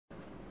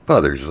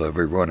Fathers, love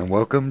everyone, and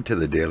welcome to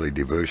the daily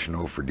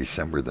devotional for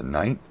December the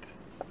 9th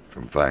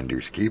from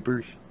Finders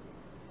Keepers,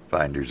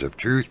 Finders of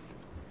Truth,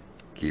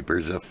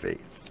 Keepers of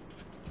Faith.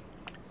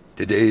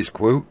 Today's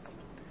quote: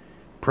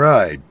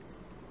 "Pride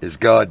is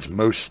God's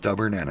most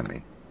stubborn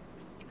enemy.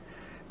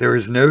 There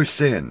is no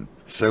sin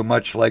so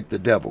much like the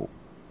devil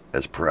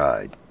as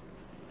pride.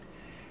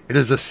 It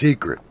is a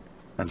secret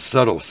and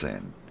subtle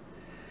sin,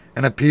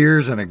 and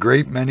appears in a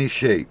great many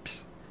shapes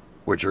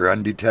which are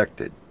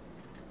undetected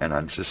and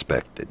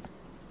unsuspected."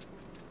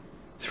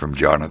 It's from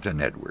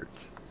Jonathan Edwards.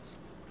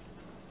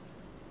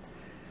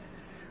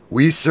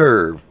 We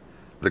serve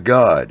the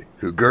God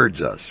who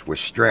girds us with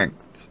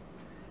strength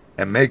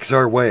and makes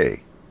our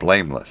way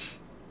blameless.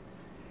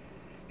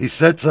 He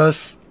sets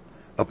us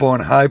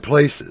upon high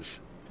places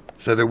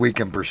so that we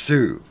can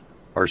pursue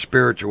our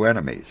spiritual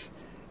enemies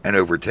and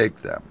overtake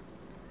them,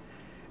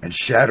 and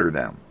shatter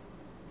them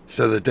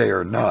so that they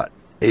are not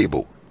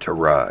able to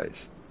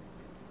rise.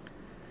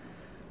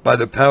 By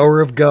the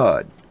power of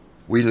God,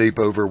 we leap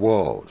over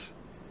walls,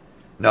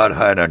 not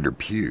hide under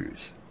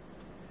pews.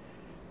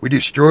 We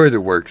destroy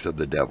the works of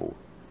the devil,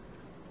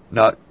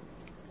 not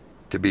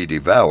to be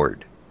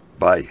devoured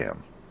by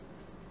him.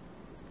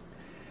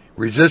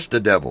 Resist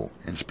the devil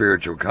in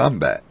spiritual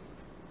combat,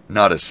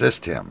 not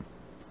assist him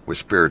with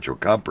spiritual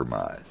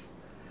compromise.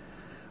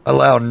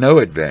 Allow no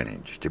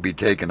advantage to be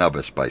taken of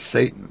us by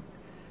Satan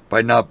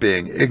by not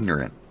being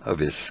ignorant of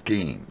his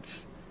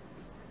schemes.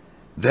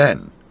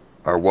 Then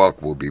our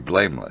walk will be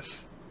blameless,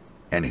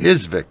 and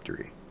his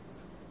victory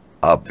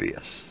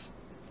obvious.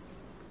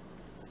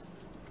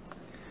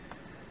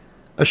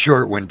 A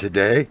short one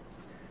today.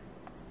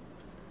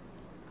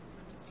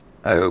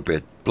 I hope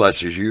it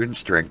blesses you and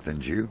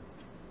strengthens you.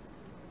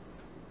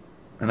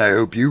 And I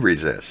hope you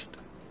resist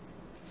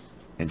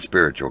in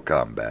spiritual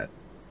combat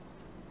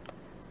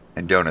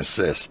and don't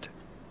assist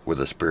with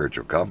a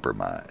spiritual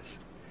compromise.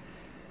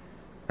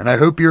 And I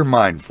hope you're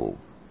mindful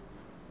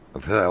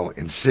of how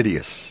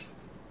insidious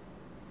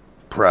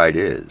pride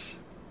is.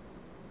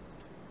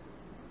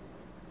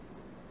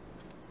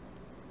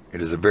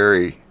 It is a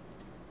very,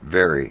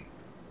 very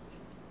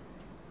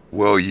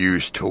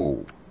well-used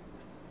tool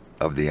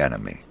of the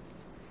enemy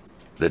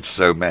that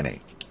so many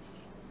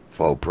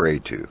fall prey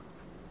to.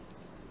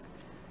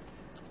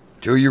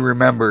 Till you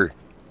remember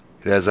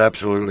it has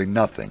absolutely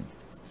nothing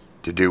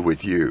to do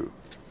with you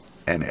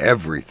and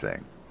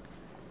everything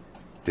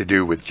to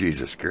do with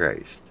Jesus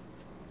Christ,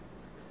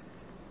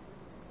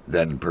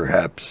 then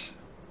perhaps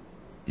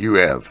you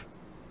have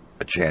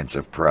a chance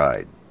of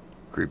pride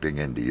creeping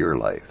into your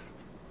life.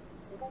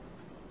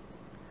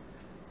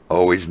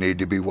 Always need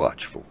to be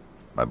watchful,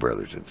 my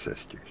brothers and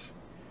sisters.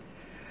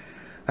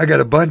 I got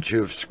a bunch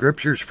of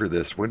scriptures for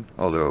this one,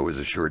 although it was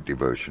a short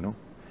devotional.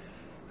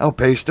 I'll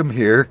paste them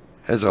here.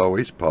 As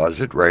always, pause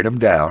it, write them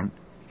down,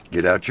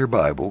 get out your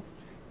Bible,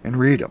 and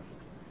read them.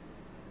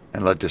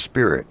 And let the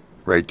Spirit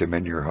write them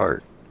in your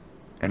heart.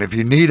 And if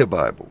you need a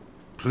Bible,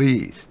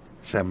 please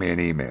send me an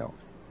email.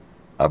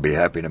 I'll be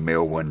happy to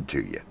mail one to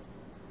you.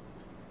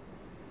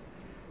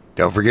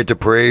 Don't forget to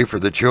pray for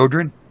the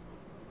children,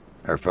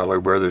 our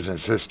fellow brothers and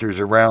sisters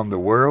around the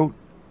world,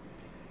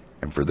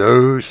 and for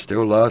those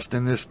still lost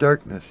in this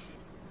darkness,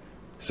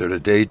 so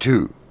that they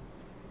too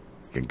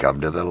can come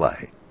to the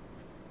light.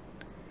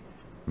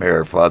 May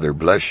our Father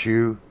bless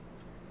you.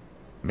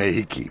 May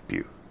he keep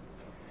you.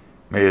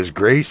 May his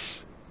grace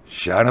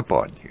shine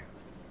upon you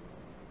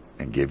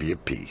and give you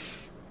peace.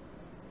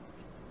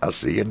 I'll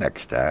see you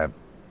next time.